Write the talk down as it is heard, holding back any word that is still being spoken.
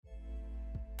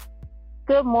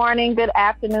good morning, good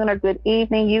afternoon, or good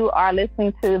evening. You are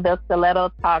listening to the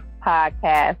Stiletto Talks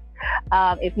podcast.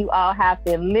 If you all have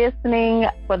been listening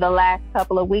for the last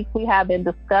couple of weeks, we have been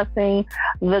discussing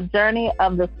the journey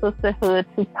of the Sisterhood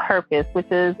to Purpose,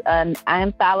 which is an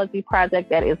anthology project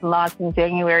that is launched in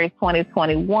January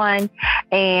 2021,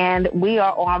 and we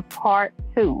are on part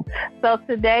 2. So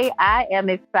today I am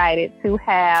excited to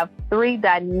have 3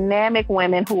 dynamic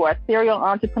women who are serial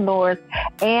entrepreneurs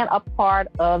and a part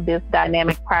of this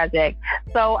dynamic project.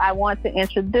 So I want to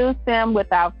introduce them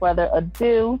without further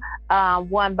ado,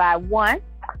 one by one.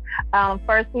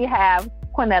 First, we have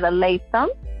Quinetta Latham.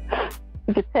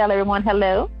 You could tell everyone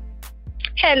hello.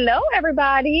 Hello,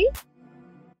 everybody.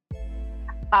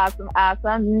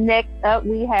 Awesome. Next up,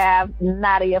 we have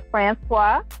Nadia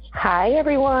Francois. Hi,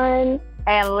 everyone.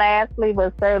 And lastly,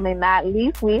 but certainly not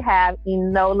least, we have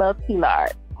Enola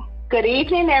Pillard. Good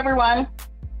evening, everyone.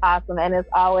 Awesome. And as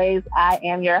always, I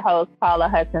am your host, Paula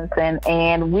Hutchinson,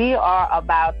 and we are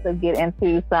about to get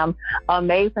into some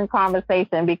amazing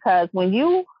conversation, because when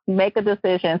you make a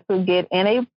decision to get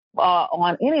in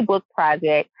on any book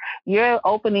project, you're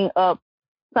opening up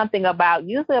something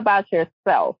usually about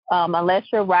yourself, unless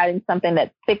you're writing something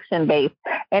that's fiction-based,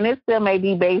 and it still may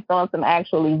be based on some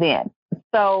actual events.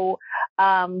 So,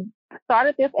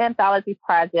 started this anthology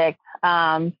project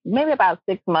maybe about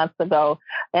 6 months ago,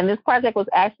 and this project was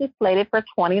actually slated for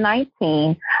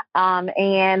 2019,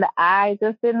 and I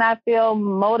just did not feel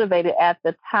motivated at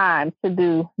the time to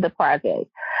do the project.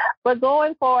 But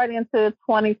going forward into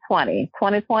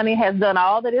 2020 has done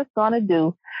all that it's going to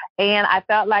do, and I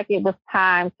felt like it was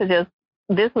time to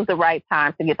this was the right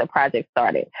time to get the project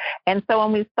started. And so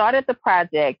when we started the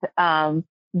project,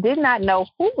 did not know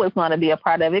who was going to be a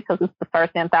part of it, because it's the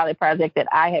first anthology project that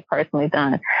I had personally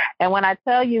done. And when I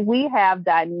tell you, we have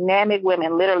dynamic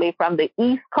women literally from the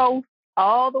East Coast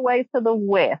all the way to the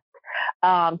West,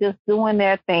 just doing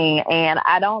their thing. And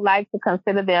I don't like to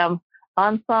consider them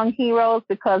unsung heroes,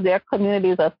 because their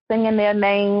communities are singing their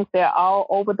names. They're all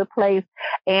over the place.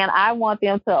 And I want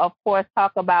them to, of course,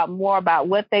 talk more about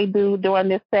what they do during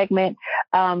this segment.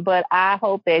 But I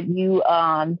hope that you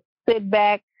sit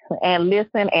back and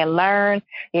listen and learn.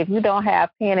 If you don't have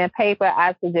pen and paper,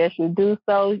 I suggest you do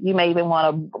so. You may even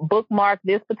want to bookmark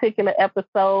this particular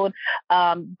episode,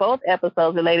 both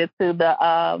episodes related to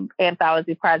the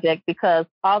anthology project, because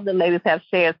all the ladies have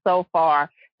shared so far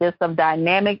is some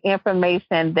dynamic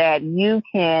information that you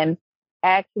can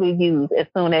actually use as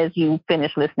soon as you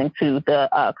finish listening to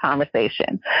the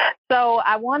conversation. So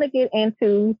I want to get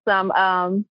into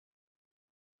some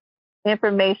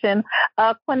information.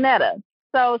 Quinetta,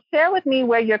 so share with me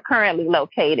where you're currently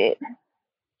located.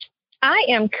 I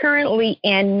am currently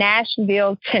in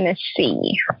Nashville,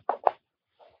 Tennessee.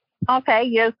 Okay,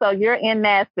 you're in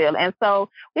Nashville. And so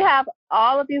we have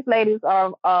all of these ladies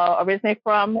are originally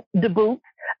from Dubuque.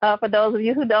 For those of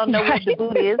you who don't know what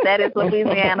Dubuque is, that is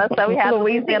Louisiana. So we have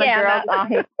Louisiana girls on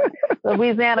here.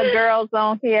 Louisiana girls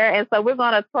on here. And so we're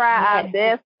going to try our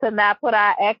best to not put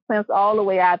our accents all the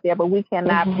way out there, but we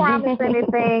cannot promise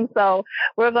anything. So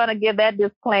we're going to give that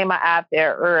disclaimer out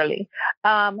there early.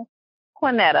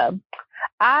 Quinetta,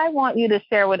 I want you to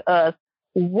share with us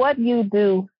what you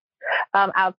do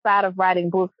outside of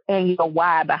writing books and your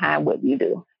why behind what you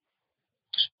do.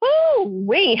 Ooh,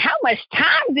 how much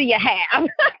time do you have?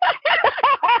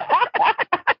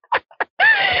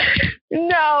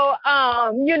 No,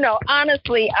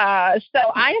 honestly, so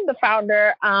I am the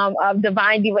founder of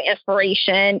Divine Diva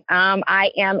Inspiration.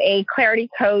 I am a clarity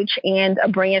coach and a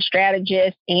brand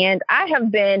strategist, and I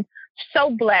have been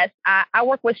so blessed. I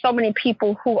work with so many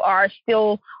people who are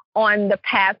still on the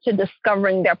path to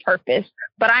discovering their purpose.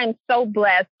 But I am so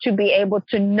blessed to be able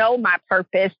to know my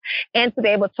purpose and to be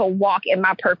able to walk in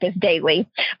my purpose daily.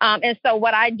 And so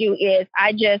what I do is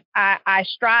I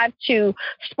strive to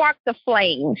spark the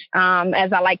flames,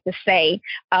 as I like to say,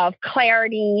 of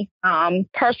clarity,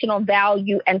 personal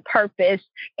value, and purpose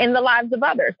in the lives of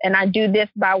others. And I do this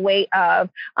by way of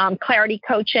clarity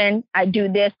coaching. I do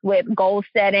this with goal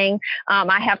setting.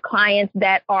 I have clients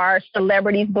that are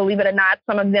celebrities, believe it or not.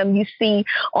 Some of them you see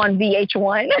on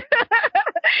VH1.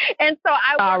 And so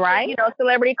I work with,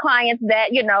 celebrity clients that,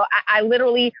 I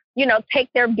literally, take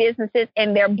their businesses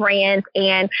and their brands,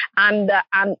 and I'm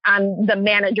the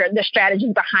manager, the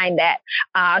strategist behind that.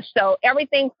 So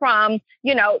everything from,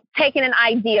 taking an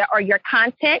idea or your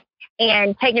content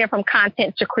and taking it from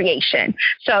content to creation.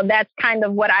 So that's kind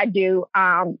of what I do,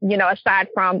 aside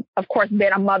from, of course,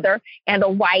 being a mother and a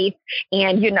wife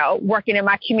and, working in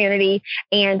my community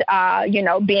and,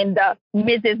 being the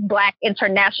Mrs. Black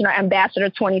International Ambassador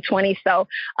 2020. So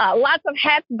lots of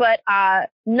hats, but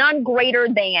none greater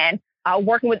than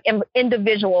working with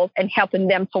individuals and helping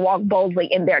them to walk boldly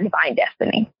in their divine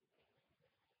destiny.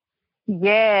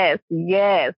 Yes,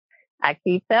 yes. I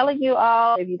keep telling you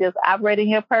all, if you just operate in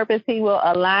your purpose, he will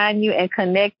align you and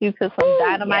connect you to some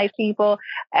dynamite people.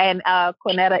 And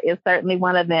Quinetta is certainly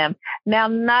one of them. Now,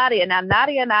 Nadia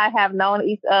and I have known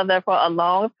each other for a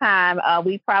long time.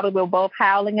 We probably were both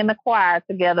howling in the choir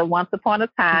together once upon a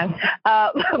time.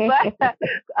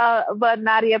 But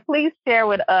Nadia, please share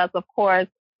with us, of course,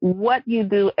 what you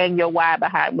do and your why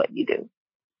behind what you do.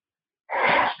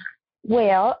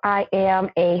 Well, I am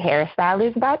a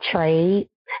hairstylist by trade.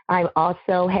 I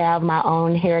also have my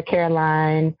own hair care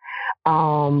line,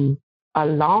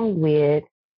 along with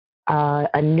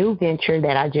a new venture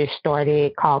that I just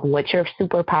started called What's Your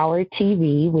Superpower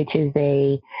TV, which is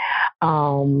a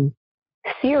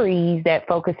series that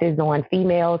focuses on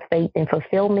females' faith and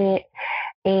fulfillment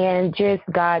and just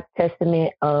God's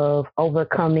testament of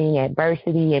overcoming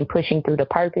adversity and pushing through the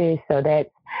purpose. So that's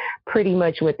pretty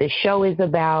much what the show is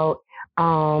about.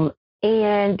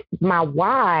 And my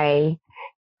why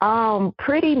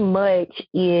pretty much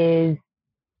is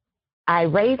I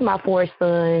raised my 4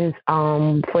 sons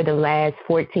for the last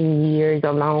 14 years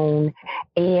alone,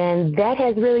 and that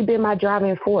has really been my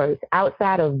driving force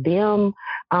outside of them,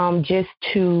 just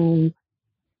to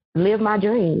live my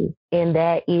dream, and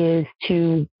that is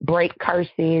to break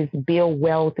curses, build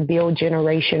wealth, build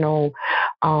generational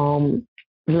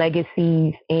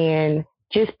legacies, and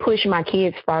just push my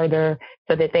kids further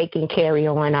so that they can carry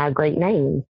on our great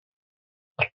name.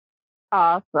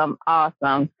 Awesome,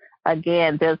 awesome.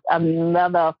 Again, just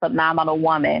another phenomenal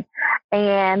woman.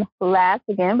 And last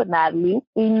again, but not least,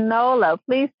 Enola,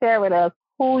 please share with us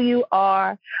who you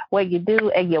are, what you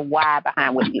do, and your why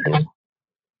behind what you do.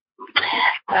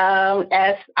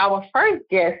 As our first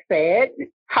guest said,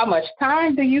 how much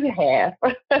time do you have?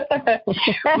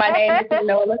 My name is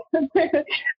Enola.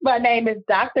 My name is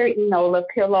Dr. Enola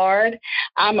Pillard.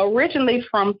 I'm originally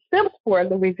from Sisterhood,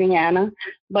 Louisiana,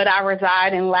 but I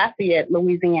reside in Lafayette,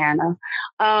 Louisiana.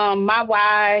 My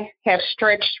why have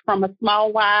stretched from a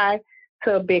small why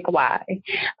to a big why.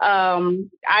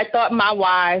 I thought my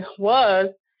why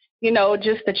was,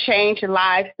 just to change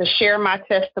lives, to share my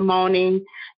testimony,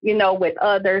 with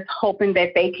others, hoping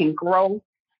that they can grow.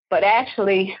 But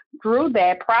actually, through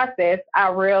that process, I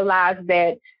realized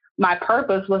that my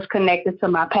purpose was connected to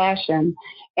my passion.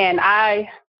 And I'm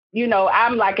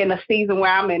like in a season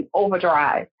where I'm in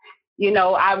overdrive.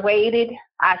 I waited,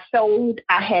 I sowed,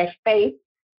 I had faith,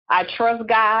 I trust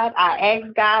God, I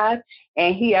asked God,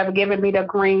 and He has given me the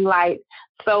green light.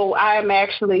 So I am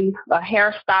actually a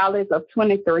hairstylist of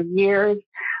 23 years.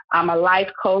 I'm a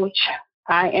life coach.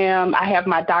 I have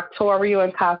my doctoral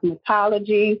in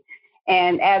cosmetology.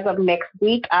 And as of next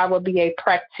week, I will be a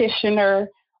practitioner,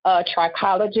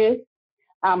 trichologist.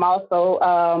 I'm also,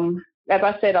 as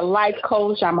I said, a life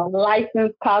coach. I'm a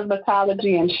licensed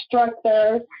cosmetology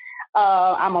instructor.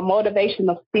 I'm a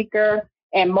motivational speaker.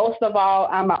 And most of all,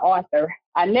 I'm an author.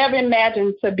 I never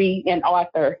imagined to be an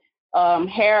author.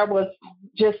 Hair was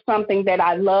just something that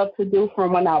I loved to do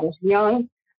from when I was young.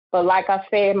 But like I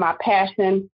said, my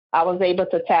passion, I was able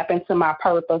to tap into my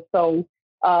purpose. So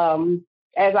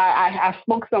as I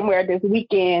spoke somewhere this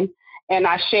weekend and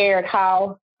I shared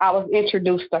how I was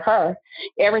introduced to her,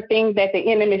 everything that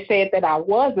the enemy said that I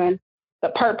wasn't, the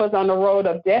purpose on the road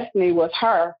of destiny was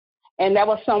her. And that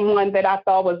was someone that I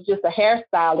thought was just a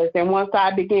hairstylist. And once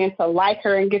I began to like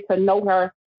her and get to know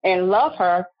her and love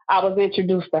her, I was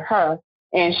introduced to her.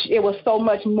 And it was so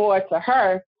much more to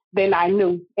her than I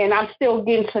knew. And I'm still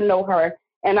getting to know her.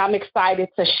 And I'm excited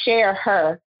to share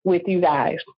her with you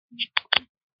guys.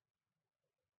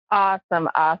 Awesome,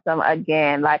 awesome.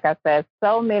 Again, like I said,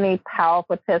 so many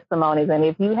powerful testimonies. And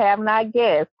if you have not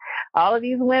guessed, all of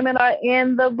these women are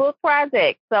in the book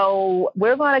project. So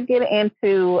we're going to get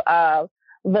into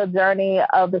the journey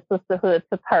of the Sisterhood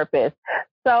to Purpose.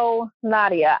 So,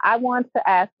 Nadia, I want to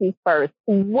ask you first,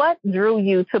 what drew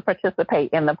you to participate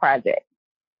in the project?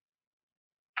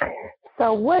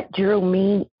 So what drew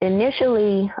me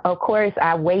initially, of course,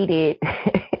 I waited.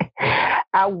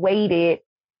 I waited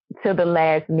to the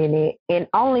last minute, and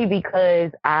only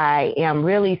because I am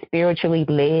really spiritually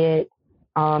led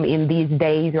in these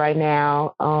days right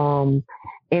now.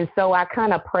 And so I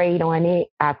kind of prayed on it.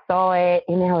 I saw it,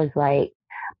 and I was like,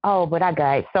 oh, but I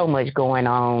got so much going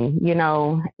on,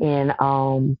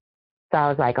 and so I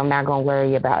was like, I'm not going to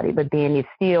worry about it. But then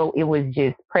it was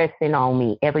just pressing on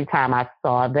me every time I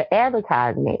saw the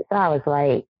advertisement. So I was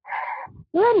like,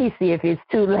 let me see if it's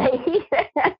too late.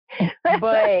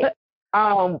 But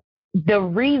the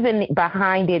reason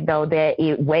behind it, though, that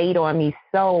it weighed on me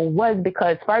so was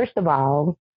because, first of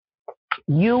all,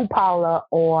 you, Paula,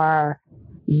 are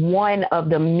one of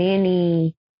the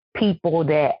many people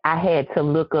that I had to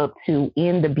look up to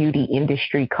in the beauty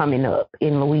industry coming up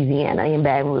in Louisiana, in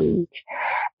Baton Rouge.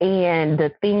 And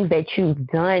the things that you've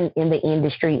done in the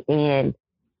industry and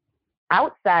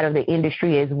outside of the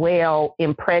industry as well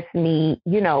impress me.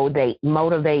 You know, they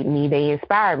motivate me, they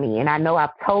inspire me. And I know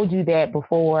I've told you that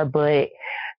before, but,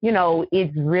 you know,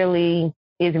 it's really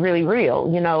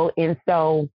real, you know. And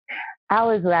so I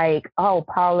was like, oh,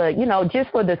 Paula, you know, just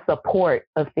for the support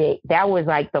effect, that was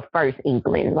like the first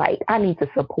inkling. Like, I need to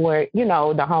support, you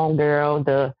know, the homegirl,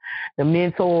 the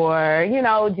mentor, you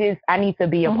know, just I need to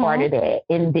be a part of that.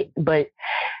 But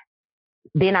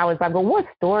then I was like, well, what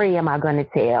story am I going to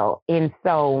tell? And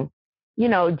so, you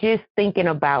know, just thinking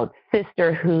about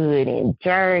sisterhood and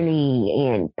journey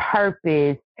and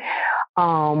purpose,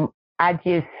 I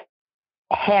just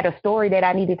had a story that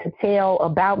I needed to tell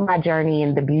about my journey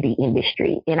in the beauty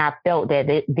industry. And I felt that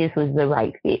this was the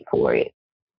right fit for it.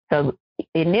 So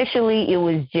initially it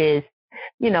was just,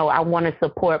 you know, I want to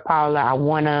support Paula. I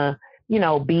want to, you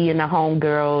know, be in the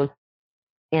Homegirls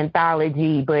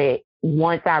anthology. But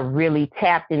once I really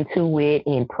tapped into it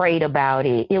and prayed about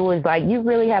it, it was like, you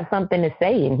really have something to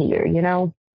say in here, you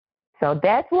know? So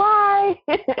that's why.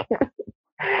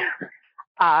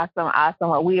 Awesome.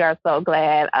 Well, we are so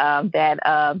glad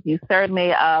that you certainly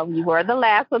you were the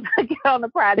last one to get on the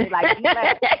project, like you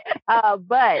left.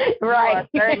 But you are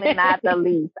certainly not the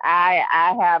least.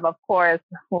 I have, of course,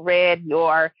 read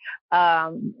your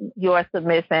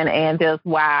submission and just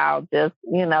wow, just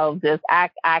you know, just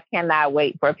I cannot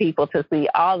wait for people to see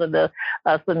all of the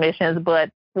submissions.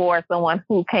 But for someone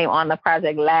who came on the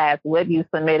project last, what you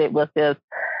submitted was just.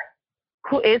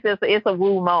 It's a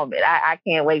woo moment. I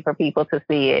can't wait for people to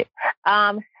see it.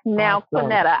 Now,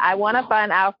 Quinetta, I want to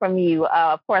find out from you.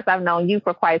 Of course, I've known you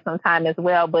for quite some time as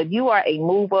well, but you are a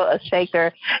mover, a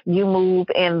shaker. You move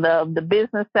in the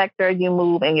business sector, you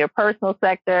move in your personal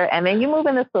sector, and then you move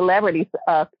in the celebrity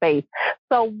space.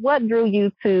 So what drew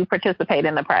you to participate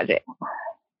in the project?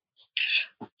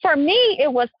 For me,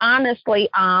 it was honestly,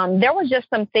 there were just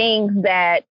some things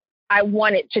that I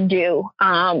wanted to do,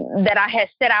 that I had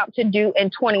set out to do in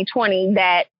 2020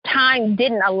 that time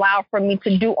didn't allow for me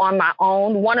to do on my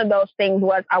own. One of those things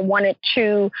was I wanted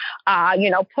to,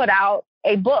 put out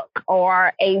a book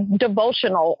or a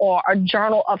devotional or a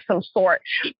journal of some sort.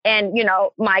 And, you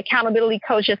know, my accountability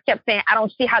coach just kept saying, I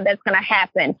don't see how that's going to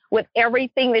happen with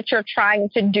everything that you're trying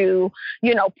to do,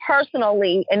 you know,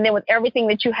 personally, and then with everything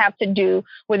that you have to do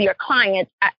with your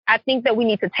clients. I think that we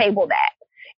need to table that.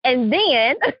 And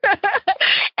then,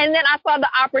 I saw the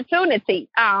opportunity,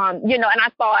 and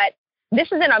I thought this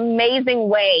is an amazing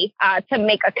way to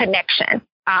make a connection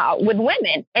with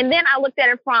women. And then I looked at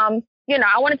it from,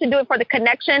 I wanted to do it for the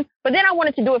connection, but then I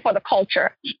wanted to do it for the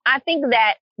culture. I think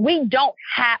that we don't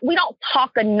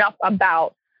talk enough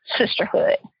about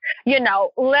sisterhood,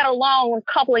 let alone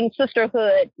coupling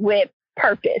sisterhood with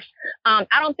purpose. I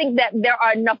don't think that there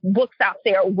are enough books out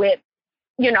there with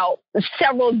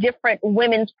several different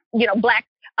women's, Black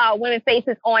women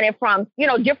faces on it from,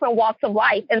 different walks of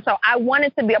life. And so I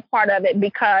wanted to be a part of it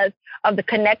because of the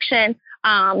connection,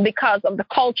 because of the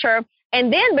culture,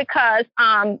 and then because,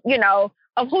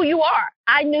 of who you are.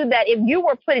 I knew that if you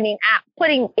were putting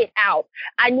it out,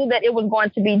 I knew that it was going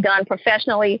to be done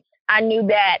professionally. I knew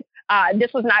that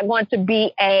this was not going to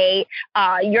be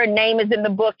your name is in the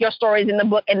book, your story is in the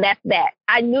book, and that's that.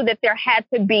 I knew that there had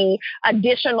to be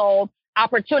additional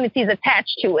opportunities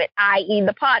attached to it, i.e.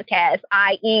 the podcast,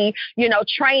 i.e.,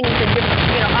 trainings and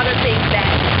different, other things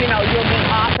that, you'll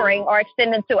be offering or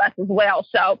extending to us as well.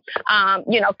 So,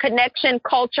 connection,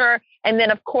 culture, and then,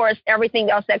 of course, everything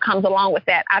else that comes along with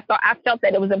that. I felt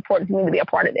that it was important for me to be a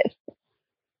part of this.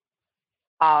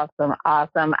 Awesome.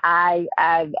 I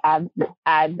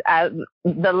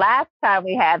the last time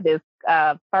we had this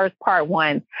first part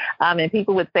one, and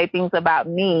people would say things about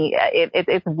me,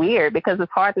 it's weird because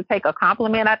it's hard to take a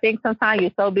compliment. I think sometimes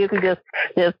you're so busy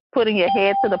just putting your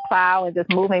head to the plow and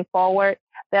just moving forward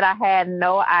that I had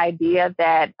no idea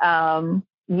that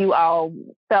you all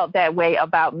felt that way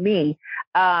about me.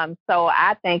 So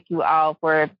I thank you all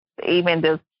for even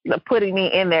just putting me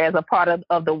in there as a part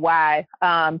of the why.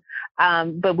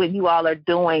 But what you all are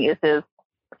doing is just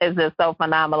so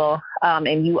phenomenal.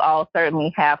 And you all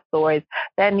certainly have stories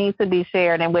that need to be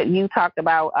shared. And what you talked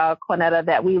about, Quinetta,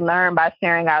 that we learn by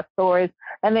sharing our stories.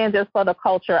 And then just for the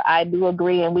culture, I do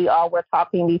agree. And we all were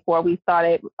talking before we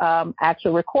started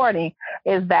actual recording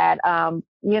is that,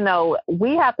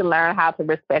 we have to learn how to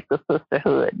respect the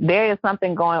sisterhood. There is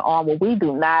something going on where we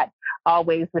do not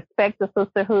always respect the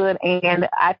sisterhood. And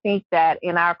I think that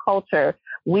in our culture,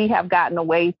 we have gotten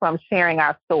away from sharing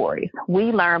our stories. We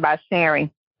learn by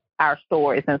sharing our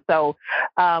stories. And so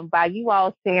by you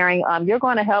all sharing, you're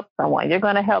going to help someone. You're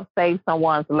going to help save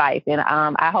someone's life. And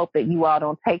I hope that you all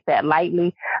don't take that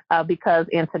lightly because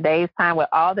in today's time with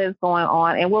all that's going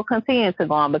on, and will continue to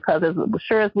go on, because as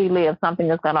sure as we live, something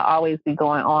is going to always be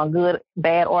going on, good,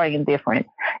 bad, or indifferent.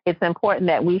 It's important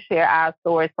that we share our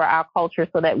stories for our culture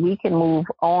so that we can move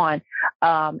on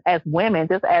as women,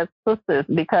 just as sisters,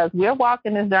 because we're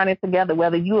walking this journey together,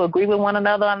 whether you agree with one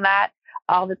another or not.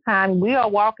 All the time, we are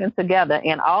walking together,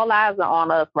 and all eyes are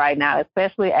on us right now,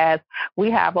 especially as we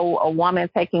have a woman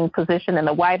taking position in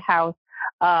the White House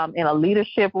in a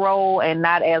leadership role and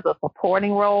not as a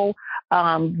supporting role.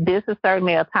 This is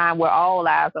certainly a time where all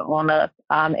eyes are on us,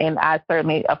 and I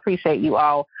certainly appreciate you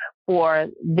all for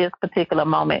this particular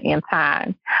moment in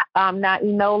time. Now,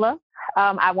 Enola,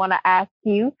 I want to ask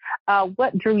you,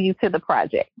 what drew you to the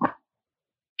project?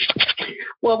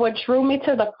 Well, what drew me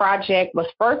to the project was,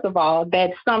 first of all, that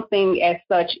something as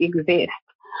such exists.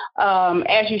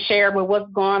 As you shared with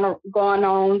what's going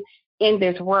on in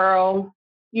this world,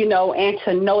 and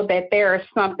to know that there is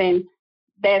something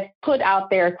that's put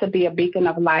out there to be a beacon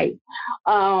of light.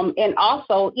 And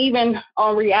also, even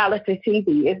on reality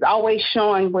TV, it's always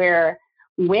showing where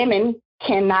women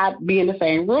cannot be in the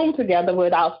same room together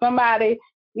without somebody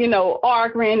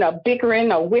arguing or bickering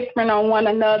or whispering on one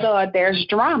another, or there's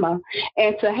drama.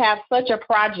 And to have such a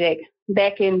project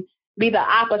that can be the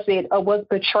opposite of what's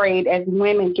portrayed as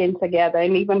women getting together,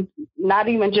 and even not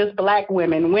even just Black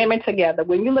women together.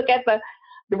 When you look at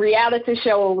the reality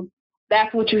show,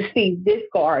 that's what you see,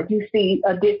 discard. You see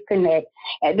a disconnect.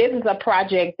 And this is a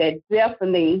project that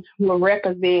definitely will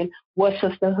represent what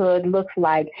sisterhood looks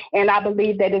like. And I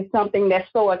believe that it's something that's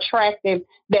so attractive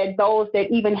that those that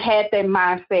even had that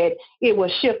mindset, it will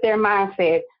shift their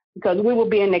mindset, because we will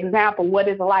be an example of what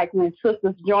it's like when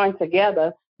sisters join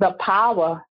together. The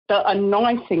power, the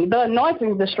anointing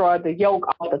destroys the yoke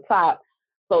off the top.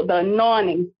 So the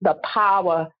anointing, the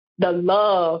power, the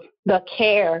love, the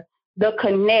care, the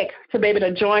connect, to be able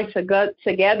to join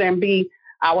together and be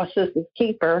our sister's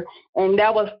keeper. And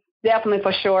that was definitely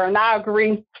for sure. And I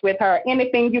agree with her.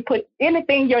 Anything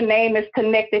your name is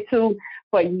connected to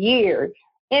for years,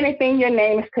 anything your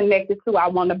name is connected to, I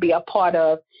want to be a part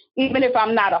of. Even if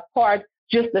I'm not a part,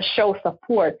 just to show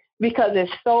support, because there's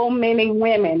so many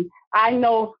women. I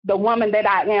know the woman that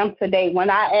I am today, when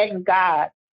I ask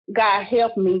God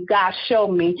help me, God show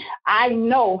me, I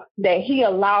know that He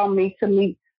allowed me to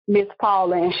meet Miss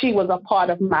Paula, and she was a part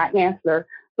of my answer.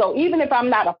 So even if I'm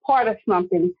not a part of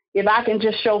something, if I can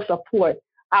just show support,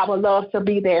 I would love to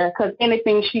be there, because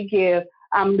anything she gives,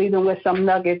 I'm leaving with some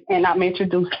nuggets, and I'm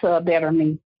introduced to a better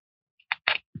me.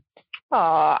 Oh,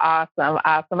 awesome.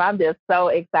 I'm just so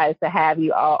excited to have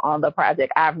you all on the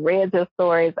project. I've read your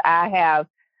stories.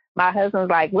 My husband's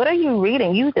like, what are you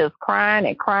reading? You just crying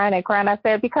and crying and crying. I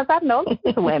said, because I know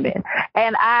these women.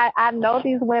 And I know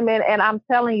these women, and I'm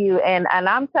telling you, and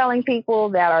I'm telling people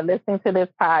that are listening to this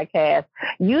podcast,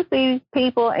 you see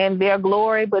people in their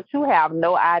glory, but you have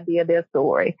no idea their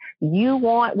story. You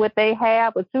want what they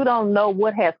have, but you don't know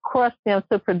what has crushed them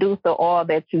to produce the oil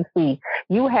that you see.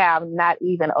 You have not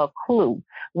even a clue.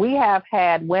 We have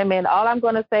had women. All I'm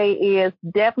going to say is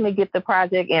definitely get the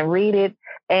project and read it.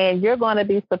 And you're going to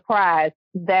be surprised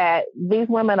that these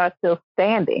women are still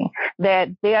standing, that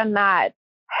they're not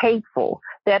hateful,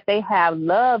 that they have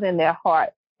love in their heart,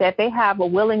 that they have a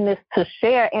willingness to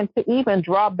share and to even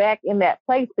draw back in that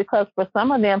place, because for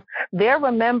some of them, they're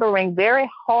remembering very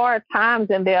hard times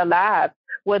in their lives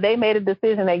where they made a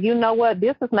decision that, you know what,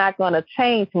 this is not going to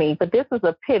change me, but this is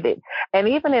a pivot. And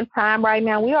even in time right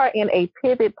now, we are in a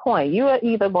pivot point. You are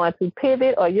either going to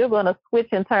pivot or you're going to switch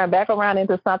and turn back around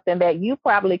into something that you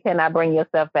probably cannot bring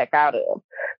yourself back out of.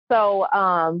 So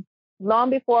long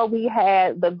before we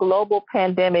had the global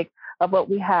pandemic of what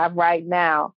we have right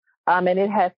now, and it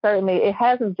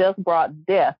hasn't just brought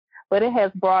death, but it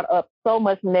has brought up so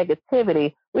much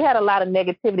negativity. We had a lot of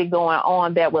negativity going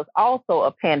on that was also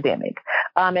a pandemic.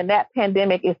 And that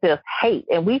pandemic is just hate.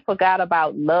 And we forgot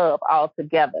about love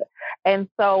altogether. And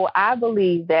so I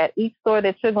believe that each story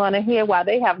that you're going to hear, while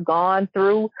they have gone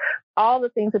through all the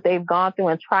things that they've gone through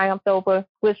and triumphed over,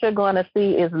 what you're going to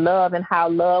see is love and how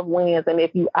love wins. And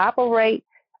if you operate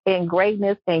in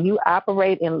greatness and you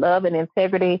operate in love and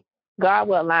integrity, God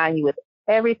will align you with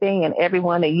everything and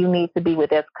everyone that you need to be with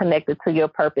that's connected to your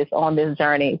purpose on this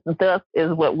journey. Thus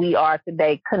is what we are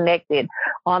today, connected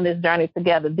on this journey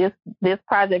together. This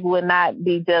project would not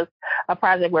be just a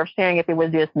project worth sharing if it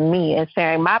was just me and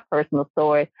sharing my personal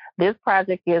story. This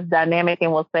project is dynamic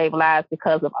and will save lives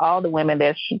because of all the women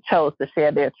that chose to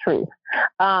share their truth.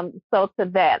 So to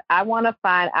that, I want to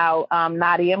find out,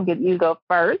 Nadia, I'm going to you go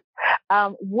first.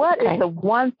 What is the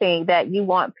one thing that you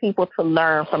want people to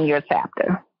learn from your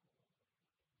chapter?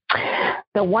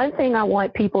 The one thing I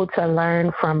want people to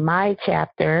learn from my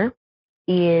chapter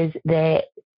is that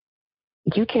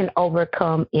you can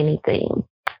overcome anything,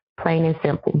 plain and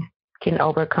simple. Can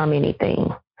overcome anything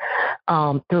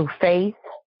through faith,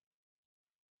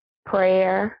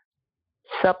 prayer,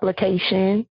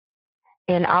 supplication,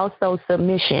 and also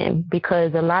submission,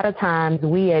 because a lot of times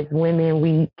we as women,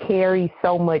 we carry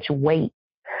so much weight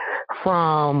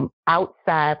from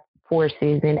outside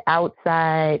forces and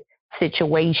outside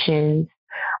situations,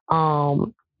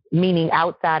 meaning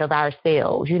outside of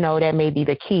ourselves. You know, that may be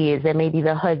the kids, that may be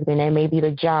the husband, that may be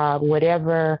the job,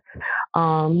 whatever,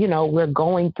 we're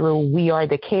going through. We are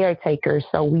the caretakers.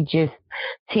 So we just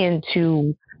tend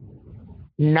to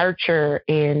nurture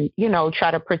and,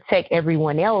 try to protect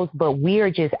everyone else. But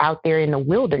we're just out there in the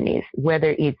wilderness,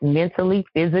 whether it's mentally,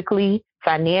 physically,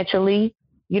 financially.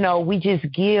 We just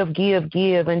give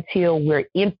until we're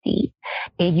empty,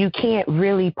 and you can't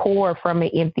really pour from an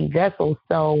empty vessel.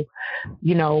 So,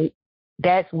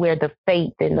 that's where the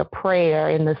faith and the prayer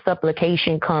and the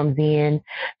supplication comes in,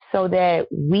 so that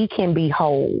we can be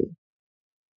whole.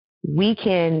 We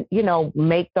can,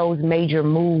 make those major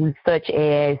moves, such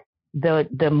as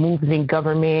the moves in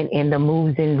government and the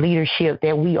moves in leadership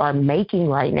that we are making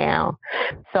right now.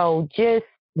 So just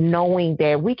knowing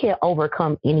that we can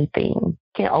overcome anything,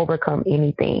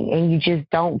 and you just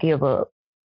don't give up.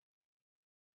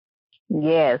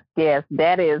 Yes,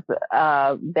 that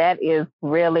is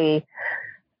really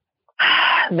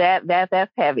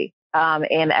that's heavy.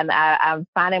 And I'm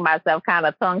finding myself kind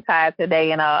of tongue tied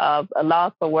today and a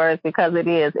loss for words, because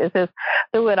it's just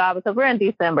through it all, because we're in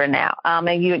December now.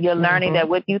 And you're learning that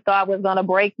what you thought was going to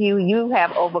break you, you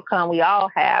have overcome. We all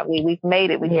have. We've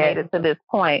made it. We've made it to this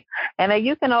point, and that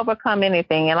you can overcome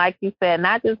anything. And like you said,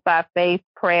 not just by faith,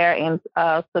 prayer, and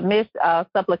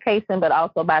supplication, but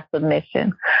also by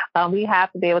submission. We have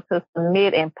to be able to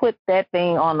submit and put that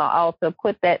thing on the altar,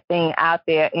 put that thing out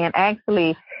there, and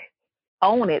actually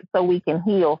own it so we can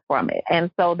heal from it. And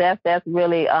so that's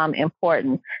really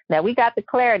important. Now, we got the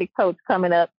clarity coach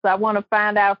coming up. So I want to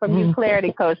find out from you,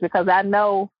 clarity coach, because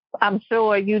I'm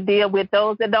sure you deal with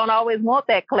those that don't always want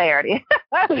that clarity.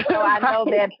 So I know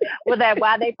that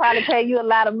while they probably pay you a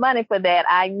lot of money for that,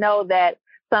 I know that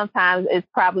sometimes it's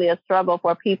probably a struggle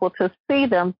for people to see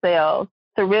themselves,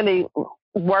 to really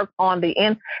work on the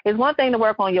in. It's one thing to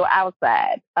work on your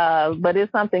outside, but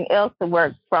it's something else to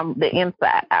work from the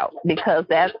inside out, because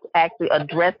that's actually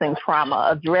addressing trauma,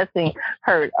 addressing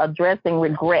hurt, addressing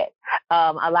regret.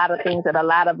 A lot of things that a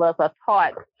lot of us are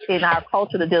taught in our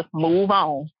culture to just move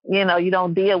on. You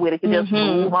don't deal with it, you just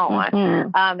move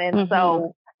on.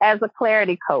 So as a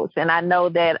clarity coach, and I know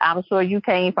that I'm sure you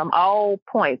came from all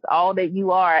points, all that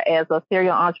you are as a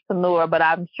serial entrepreneur, but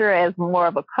I'm sure as more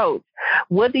of a coach,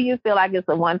 what do you feel like is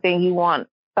the one thing you want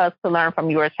us to learn from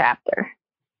your chapter?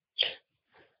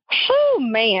 Oh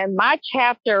man, my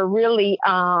chapter really,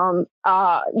 and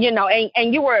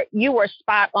you were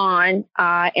spot on,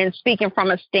 and speaking from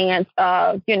a stance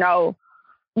of,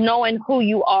 knowing who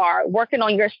you are, working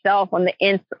on yourself from the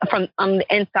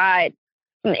inside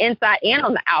and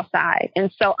on the outside.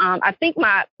 And so I think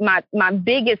my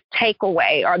biggest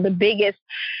takeaway, or the biggest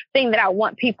thing that I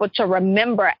want people to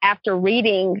remember after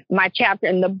reading my chapter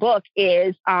in the book,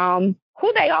 is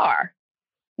who they are.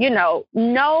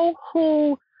 Know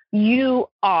who you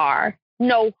are.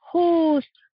 Know whose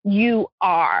you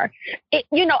are.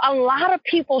 A lot of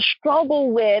people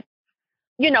struggle with,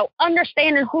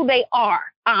 understanding who they are.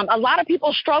 A lot of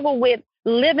people struggle with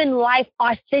living life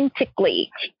authentically.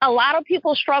 A lot of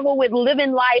people struggle with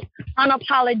living life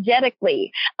unapologetically.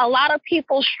 A lot of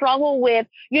people struggle with,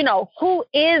 who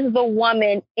is the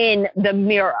woman in the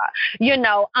mirror, and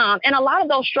a lot of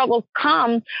those struggles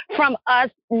come from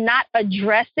us not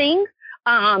addressing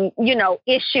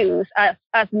issues,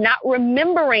 us not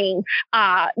remembering,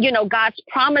 God's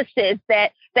promises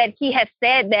that he has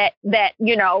said that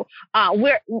we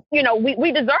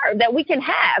deserve, that we can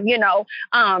have.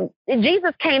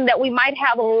 Jesus came that we might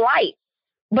have life,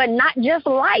 but not just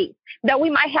life, that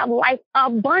we might have life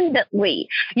abundantly,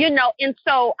 and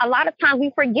so a lot of times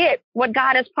we forget what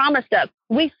God has promised us.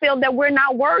 We feel that we're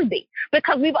not worthy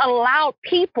because we've allowed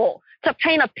people to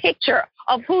paint a picture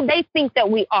of who they think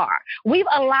that we are. We've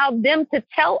allowed them to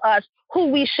tell us who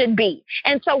we should be.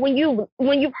 And so when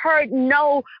you've heard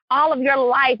no all of your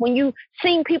life, when you've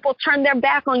seen people turn their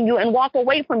back on you and walk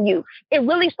away from you, it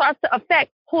really starts to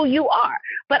affect who you are.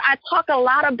 But I talk a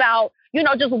lot about,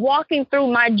 just walking through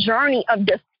my journey of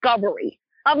discovery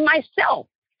of myself.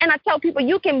 And I tell people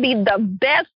you can be the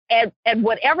best at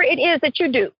whatever it is that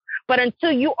you do. But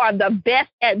until you are the best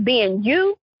at being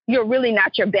you, you're really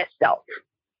not your best self.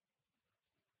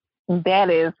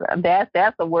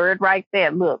 That's a word right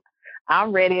there. Look,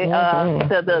 I'm ready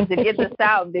to get this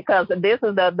out, because this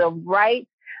is the right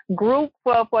group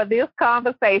for this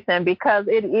conversation, because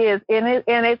it is,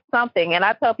 and it's something. And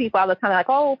I tell people all the time, like,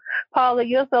 oh, Paula,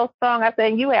 you're so strong. I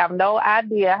said, you have no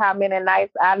idea how many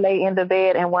nights I lay in the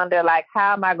bed and wonder, like,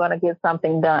 how am I going to get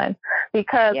something done?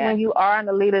 Because when you are in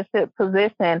a leadership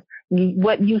position,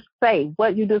 what you say,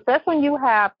 what you do, especially when you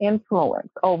have influence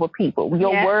over people,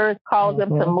 your words cause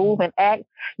them to move and act.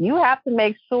 You have to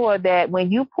make sure that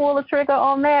when you pull the trigger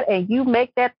on that and you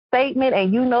make that statement,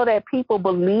 and you know that people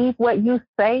believe what you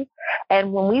say.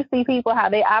 And when we see people, how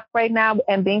they operate now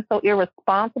and being so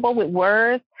irresponsible with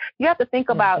words, you have to think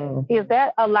about, is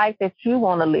that a life that you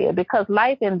want to live? Because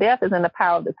life and death is in the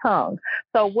power of the tongue.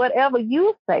 So whatever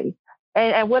you say,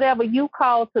 and whatever you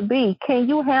call to be, can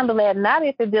you handle that? Not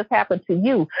if it just happened to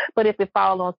you, but if it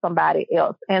falls on somebody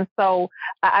else. And so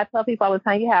I tell people all the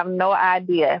time, you have no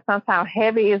idea. Sometimes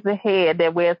heavy is the head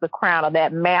that wears the crown, or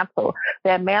that mantle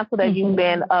that you've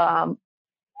been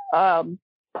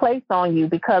placed on you.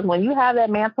 Because when you have that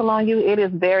mantle on you, it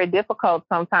is very difficult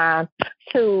sometimes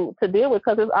to deal with,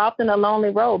 because it's often a lonely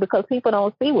road, because people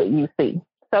don't see what you see.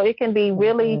 So it can be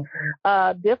really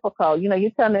difficult. You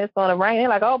tell them it's going to rain. They're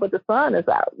like, oh, but the sun is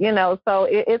out. So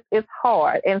it's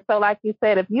hard. And so, like you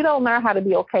said, if you don't learn how to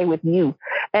be okay with you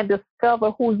and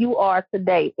discover who you are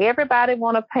today, everybody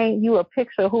want to paint you a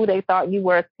picture of who they thought you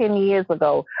were 10 years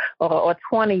ago or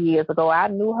 20 years ago. I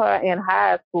knew her in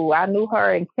high school. I knew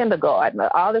her in kindergarten,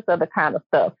 all this other kind of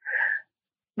stuff.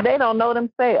 They don't know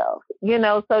themselves,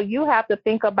 so you have to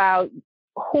think about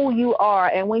who you are.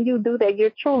 And when you do that,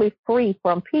 you're truly free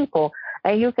from people,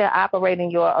 and you can operate in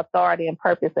your authority and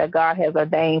purpose that God has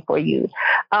ordained for you.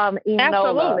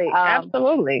 Enola,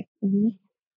 absolutely.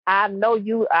 I know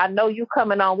you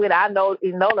coming on with it. I know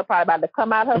Enola probably about to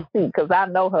come out of her seat, because I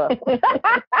know her.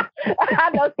 I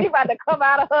know she's about to come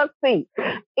out of her seat.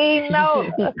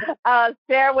 Enola,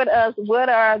 share with us, what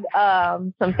are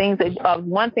some things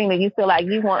one thing that you feel like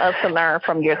you want us to learn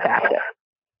from your chapter?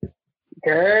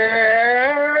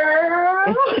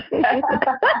 Girl,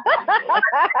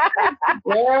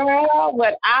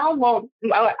 what I want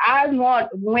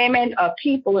women or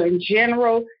people in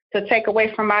general to take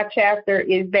away from my chapter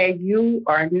is that you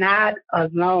are not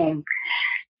alone.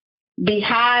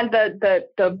 Behind the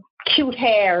cute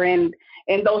hair and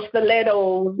those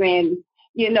stilettos and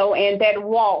and that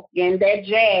walk and that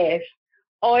jazz.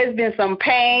 Oh, it's been some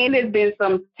pain, it's been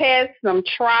some tests, some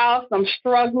trials, some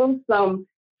struggles, some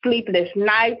sleepless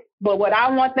nights. But what I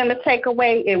want them to take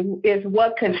away is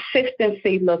what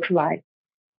consistency looks like,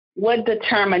 what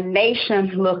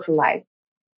determination looks like,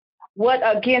 what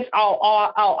against all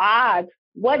odds,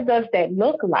 what does that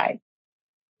look like?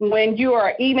 When you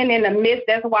are even in the midst,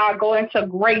 that's why I go into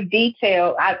great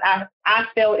detail. I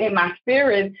felt in my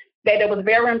spirit that it was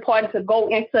very important to go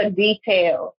into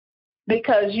detail,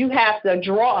 because you have to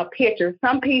draw a picture.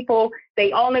 Some people,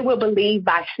 they only will believe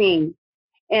by seeing.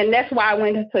 And that's why I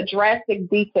went into drastic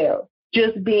detail,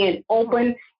 just being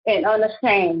open and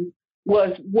unashamed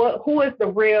was who is the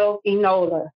real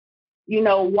Enola?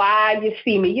 Why you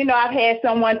see me. I've had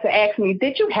someone to ask me,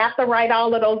 did you have to write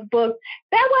all of those books?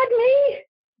 That wasn't me.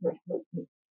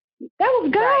 That was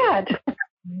God.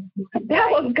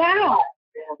 That was God.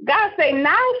 God said,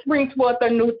 now springs forth a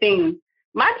new thing.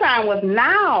 My time was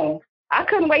now. I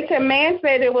couldn't wait till man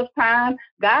said it was time.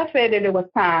 God said that it was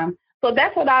time. So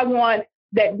that's what I want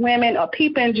that women or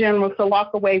people in general to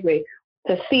walk away with,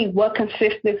 to see what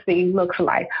consistency looks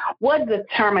like, what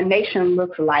determination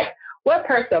looks like, what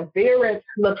perseverance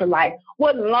looks like,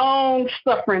 what long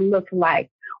suffering looks like,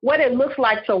 what it looks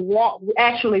like to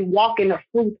actually walk in the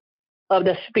fruit of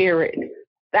the Spirit.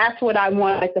 That's what I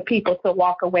want the people to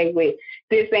walk away with.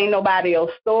 This ain't nobody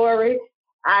else's story.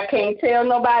 I can't tell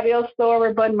nobody else's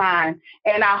story but mine.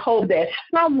 And I hope that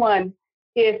someone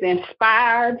is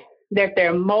inspired, that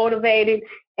they're motivated,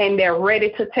 and they're ready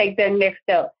to take their next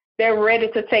step. They're ready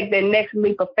to take their next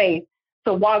leap of faith,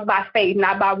 to walk by faith,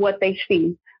 not by what they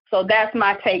see. So that's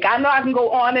my take. I know I can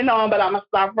go on and on, but I'm going to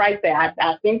stop right there.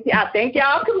 I think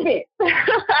y'all convinced.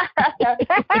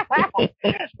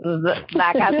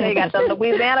 like I say, got the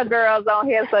Louisiana girls on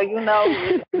here, so you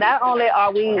know, not only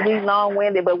are we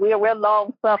long-winded, but we're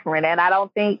long-suffering, and I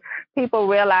don't think people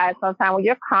realize sometimes when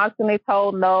you're constantly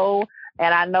told no.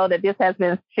 And I know that this has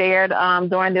been shared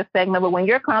during this segment, but when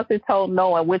you're constantly told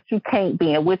no and what you can't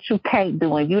be and what you can't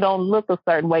do, and you don't look a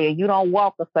certain way and you don't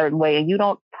walk a certain way and you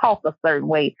don't talk a certain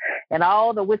way and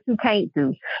all the what you can't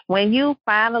do, when you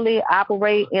finally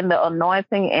operate in the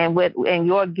anointing and in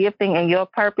your gifting and your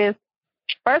purpose,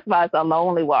 first of all, it's a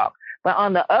lonely walk. But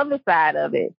on the other side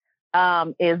of it,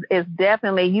 is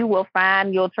definitely you will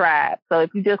find your tribe. So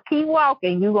if you just keep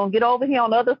walking, you're going to get over here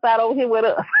on the other side over here with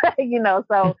us, you know.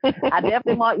 So I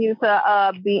definitely want you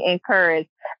to be encouraged.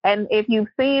 And if you've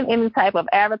seen any type of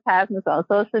advertisements on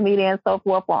social media and so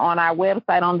forth or on our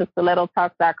website, on the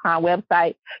StilettoTalks.com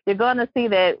website, you're going to see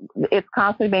that it's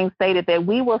constantly being stated that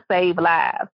we will save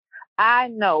lives. I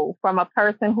know from a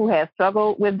person who has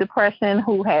struggled with depression,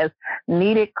 who has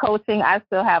needed coaching, I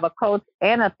still have a coach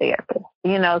and a therapist,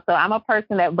 you know, so I'm a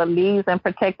person that believes in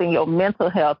protecting your mental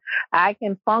health. I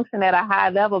can function at a high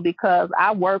level because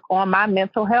I work on my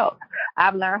mental health.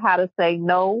 I've learned how to say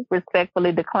no,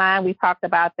 respectfully decline. We talked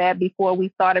about that before we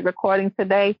started recording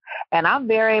today, and I'm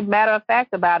very matter of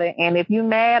fact about it. And if you're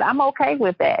mad, I'm okay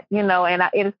with that, you know, and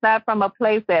it's not from a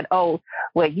place that, oh,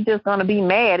 well, you're just going to be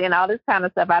mad and all this kind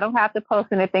of stuff. I don't have to post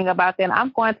anything about that.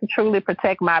 I'm going to truly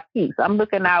protect my peace. I'm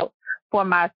looking out for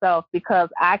myself because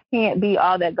I can't be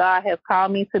all that God has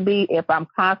called me to be if I'm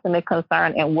constantly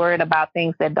concerned and worried about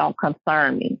things that don't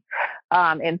concern me.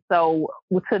 And so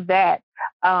to that,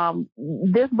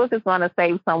 this book is going to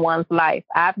save someone's life.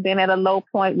 I've been at a low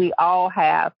point. We all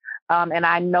have. And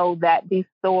I know that these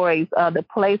stories, the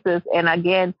places, and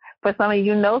again, for some of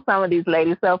you know some of these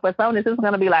ladies. So for some of this is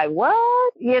going to be like,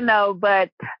 what? You know, but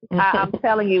I'm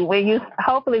telling you, when you,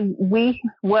 hopefully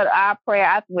what our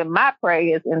prayer, what my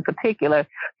prayer is in particular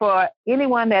for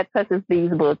anyone that touches these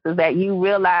books is that you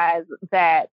realize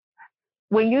that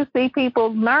when you see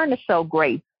people, learn to show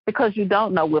grace because you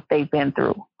don't know what they've been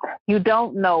through. You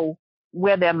don't know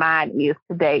where their mind is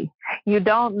today. You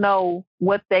don't know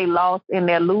what they lost in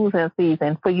their losing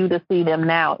season for you to see them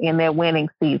now in their winning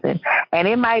season. And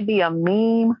it might be a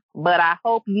meme, but I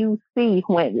hope you see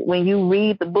when you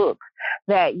read the book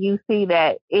that you see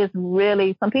that it's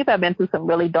really, some people have been through some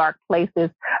really dark places.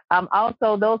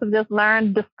 Also, those who just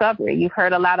learned discovery. You've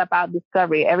heard a lot about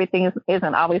discovery. Everything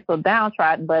isn't always so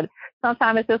downtrodden, but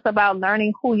sometimes it's just about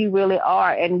learning who you really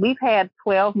are. And we've had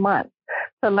 12 months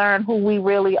to learn who we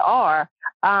really are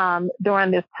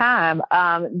during this time.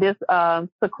 This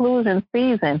seclusion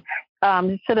season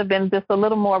should have been just a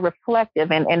little more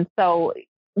reflective and so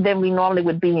than we normally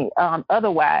would be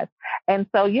otherwise. And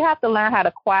so you have to learn how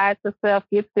to quiet yourself,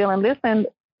 get still, and listen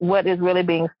what is really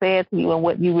being said to you and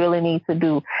what you really need to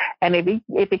do. And if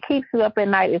it keeps you up at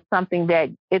night, it's something that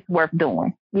it's worth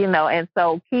doing, you know. And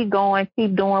so keep going,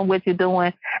 keep doing what you're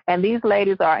doing. And these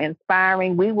ladies are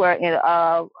inspiring. We were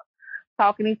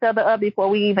talking each other up before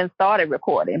we even started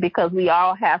recording because we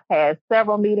all have had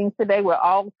several meetings today. We're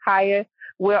all tired.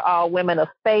 We're all women of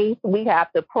faith. We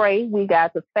have to pray. We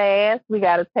got to fast. We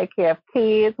got to take care of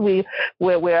kids. We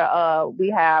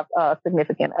have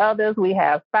significant others. We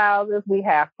have spouses. We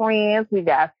have friends. We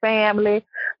got family.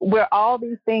 We're all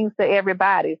these things to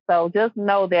everybody. So just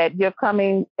know that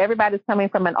everybody's coming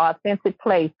from an authentic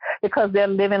place because they're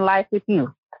living life with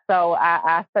you. So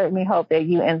I certainly hope that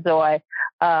you enjoy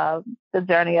the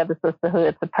journey of the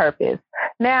sisterhood to purpose.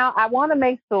 Now, I want to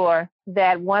make sure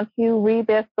that once you read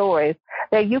their stories,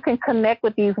 that you can connect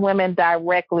with these women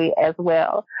directly as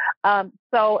well.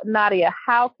 So, Nadia,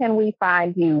 how can we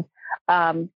find you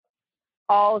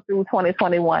all through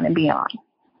 2021 and beyond?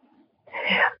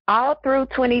 All through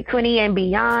 2020 and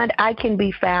beyond, I can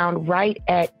be found right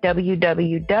at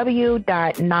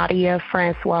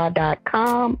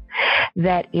www.nadiafrancois.com.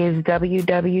 That is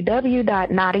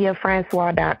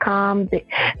www.nadiafrancois.com.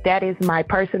 That is my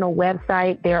personal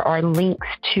website. There are links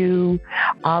to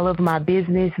all of my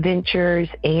business ventures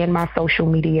and my social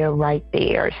media right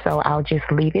there. So I'll just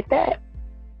leave it there.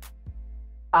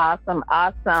 Awesome.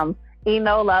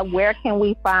 Enola, where can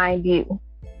we find you?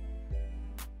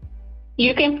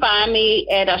 You can find me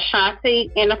at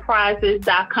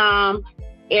AshantiEnterprises.com.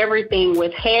 Everything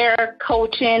with hair,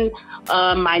 coaching,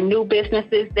 my new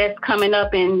businesses that's coming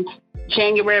up in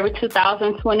January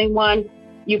 2021.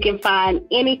 You can find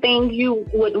anything you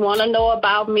would want to know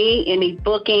about me, any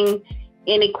booking,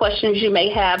 any questions you may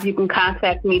have. You can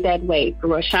contact me that way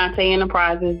through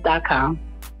AshantiEnterprises.com.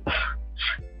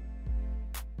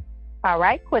 All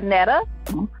right, Quinetta,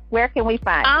 where can we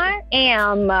find you? I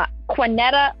am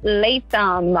Quinetta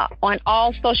Latham on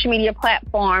all social media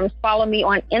platforms. Follow me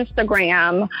on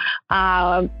Instagram.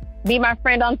 Be my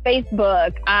friend on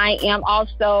Facebook. I am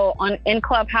also in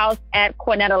Clubhouse at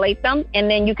Quinetta Latham. And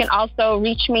then you can also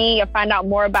reach me or find out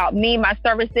more about me, my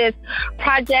services,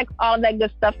 projects, all that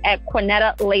good stuff at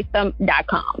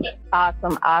QuinettaLatham.com.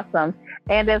 Awesome.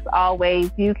 And as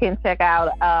always, you can check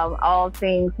out all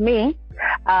things me,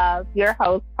 your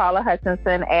host, Paula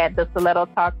Hutchinson, at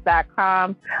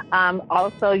thestilettotalks.com.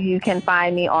 Also, you can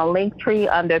find me on Linktree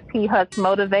under P. Hutch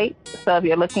Motivate. So if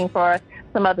you're looking for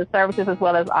some other services, as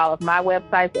well as all of my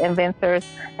websites and ventures.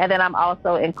 And then I'm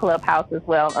also in Clubhouse as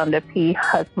well under P.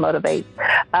 Hutch Motivate.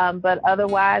 But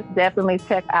otherwise, definitely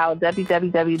check out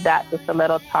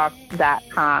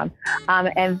www.thestilettotalks.com.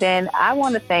 And then I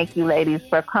want to thank you, ladies,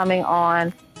 for coming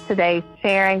on today,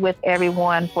 sharing with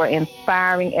everyone, for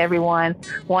inspiring everyone.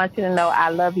 Want you to know I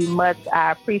love you much.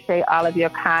 I appreciate all of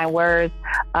your kind words.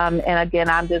 And again,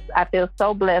 I feel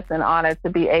so blessed and honored to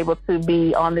be able to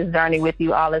be on this journey with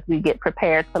you all as we get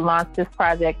prepared to launch this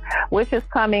project, which is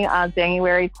coming on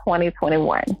January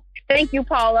 2021. Thank you,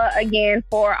 Paula, again,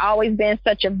 for always being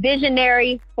such a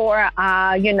visionary, for,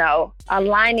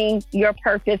 aligning your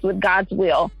purpose with God's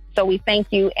will. So we thank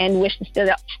you and wish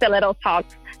the Stiletto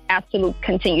Talks absolute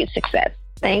continued success.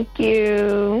 Thank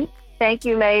you. Thank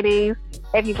you, ladies.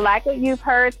 If you like what you've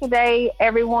heard today,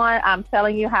 everyone, I'm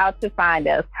telling you how to find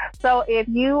us. So if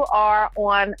you are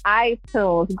on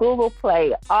iTunes, Google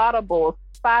Play, Audible,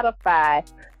 Spotify,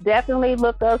 definitely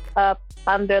look us up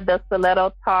under the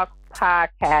Stiletto Talks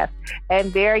podcast,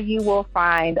 and there you will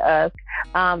find us.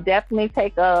 Definitely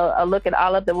take a look at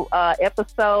all of the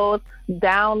episodes,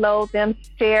 download them,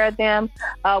 share them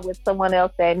with someone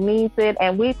else that needs it.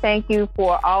 And we thank you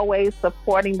for always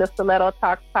supporting the Stiletto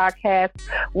Talks podcast.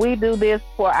 We do this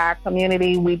for our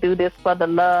community. We do this for the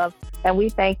love. And we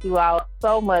thank you all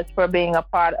so much for being a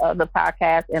part of the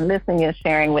podcast and listening and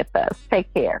sharing with us.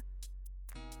 Take care.